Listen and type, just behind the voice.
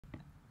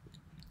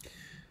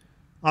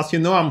As you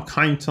know, I'm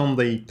Kyneton,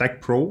 the Tech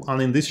Pro,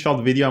 and in this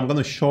short video, I'm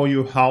going to show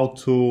you how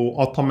to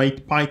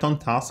automate Python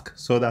task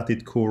so that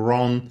it could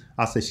run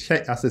as a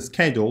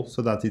schedule,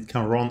 so that it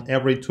can run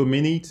every 2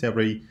 minutes,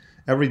 every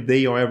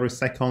day or every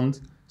second.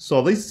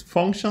 So this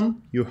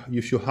function,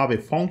 you should have a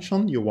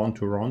function you want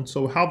to run.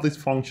 So we have this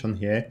function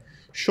here,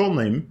 show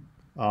name,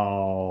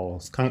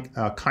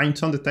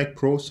 Kyneton, the Tech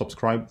Pro.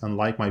 Subscribe and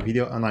like my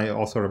video, and I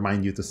also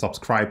remind you to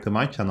subscribe to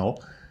my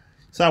channel.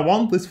 So I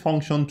want this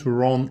function to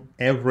run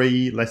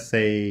every, let's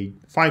say,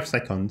 5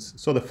 seconds.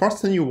 So the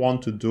first thing you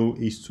want to do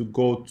is to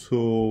go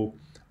to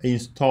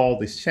install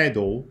the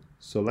schedule.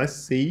 So let's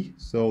see.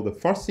 So the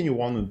first thing you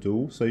want to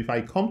do, so if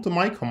I come to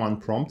my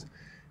command prompt,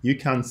 you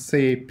can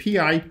say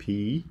pip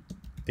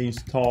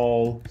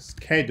install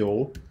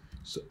schedule.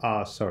 So,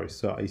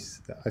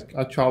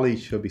 actually it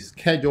should be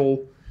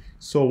schedule.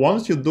 So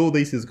once you do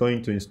this, it's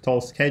going to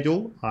install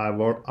schedule. I've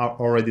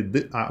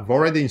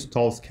already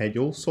installed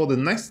schedule. So the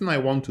next thing I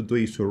want to do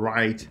is to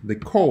write the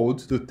code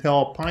to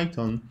tell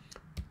Python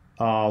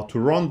to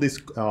run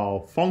this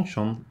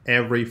function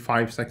every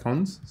 5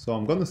 seconds. So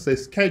I'm going to say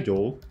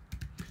schedule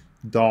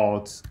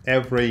dot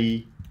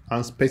every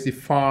and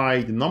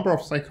specify the number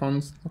of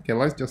seconds. Okay,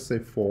 let's just say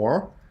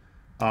 4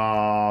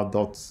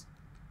 dot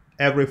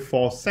every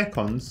 4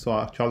 seconds. So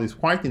actually it's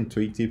quite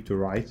intuitive to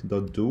write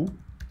dot do,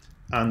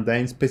 and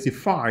then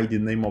specify the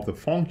name of the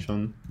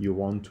function you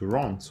want to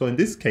run. So in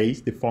this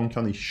case, the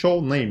function is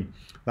show name.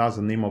 That's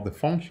the name of the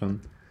function.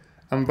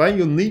 And then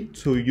you need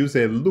to use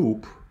a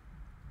loop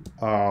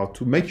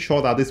to make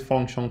sure that this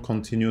function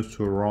continues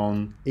to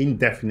run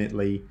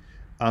indefinitely.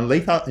 And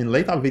in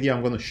later video,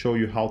 I'm going to show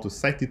you how to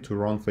set it to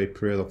run for a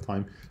period of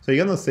time. So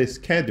you're going to say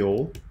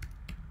schedule.run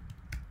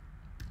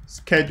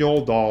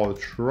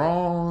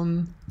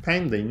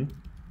pending.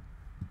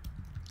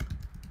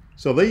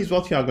 So this is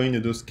what you are going to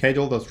do,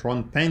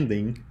 schedule.run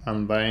pending,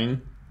 and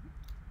then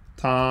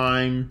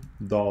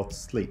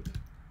time.sleep.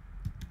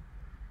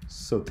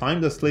 So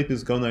time.sleep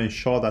is going to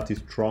ensure that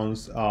it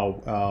runs at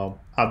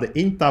the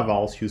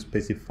intervals you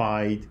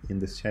specified in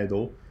the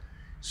schedule.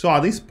 So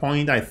at this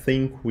point, I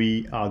think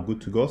we are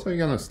good to go. So you're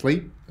going to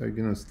sleep. You're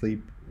going to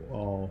sleep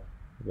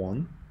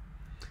 1.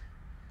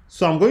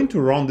 So I'm going to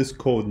run this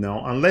code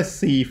now, and let's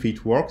see if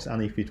it works.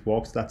 And if it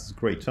works, that's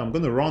great. So I'm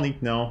going to run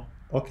it now.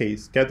 Okay,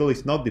 schedule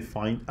is not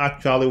defined.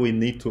 Actually, we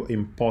need to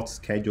import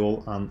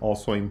schedule and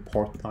also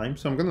import time.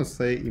 So I'm going to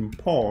say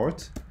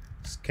import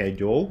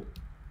schedule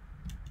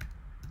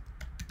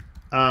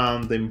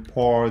and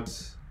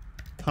import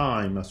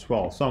time as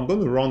well. So I'm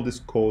going to run this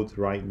code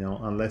right now,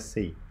 and let's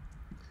see.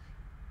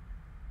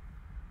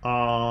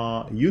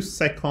 Use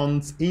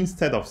seconds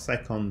instead of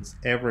seconds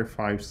every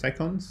 5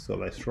 seconds. So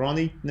let's run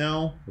it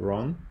now.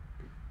 Run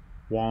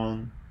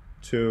 1,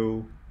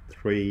 2,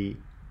 3,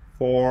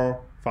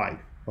 4, 5.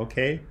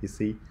 Okay, you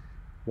see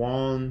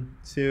 1,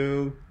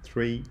 2,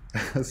 3.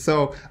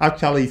 So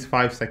actually it's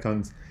 5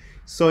 seconds.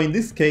 So in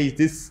this case,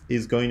 this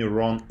is going to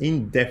run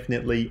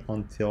indefinitely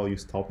until you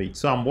stop it.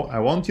 So I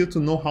want you to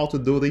know how to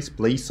do this.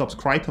 Please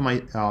subscribe to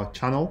my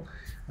channel.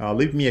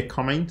 Leave me a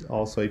comment.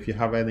 Also, if you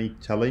have any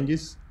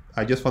challenges,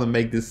 I just want to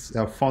make this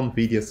fun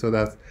video so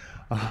that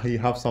you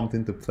have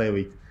something to play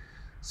with.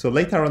 So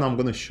later on, I'm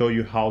going to show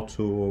you how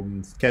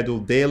to schedule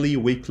daily,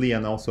 weekly,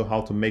 and also how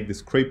to make the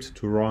script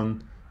to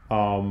run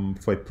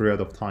for a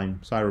period of time.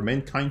 So I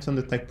remain Kyneton,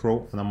 the Tech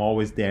Pro, and I'm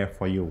always there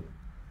for you.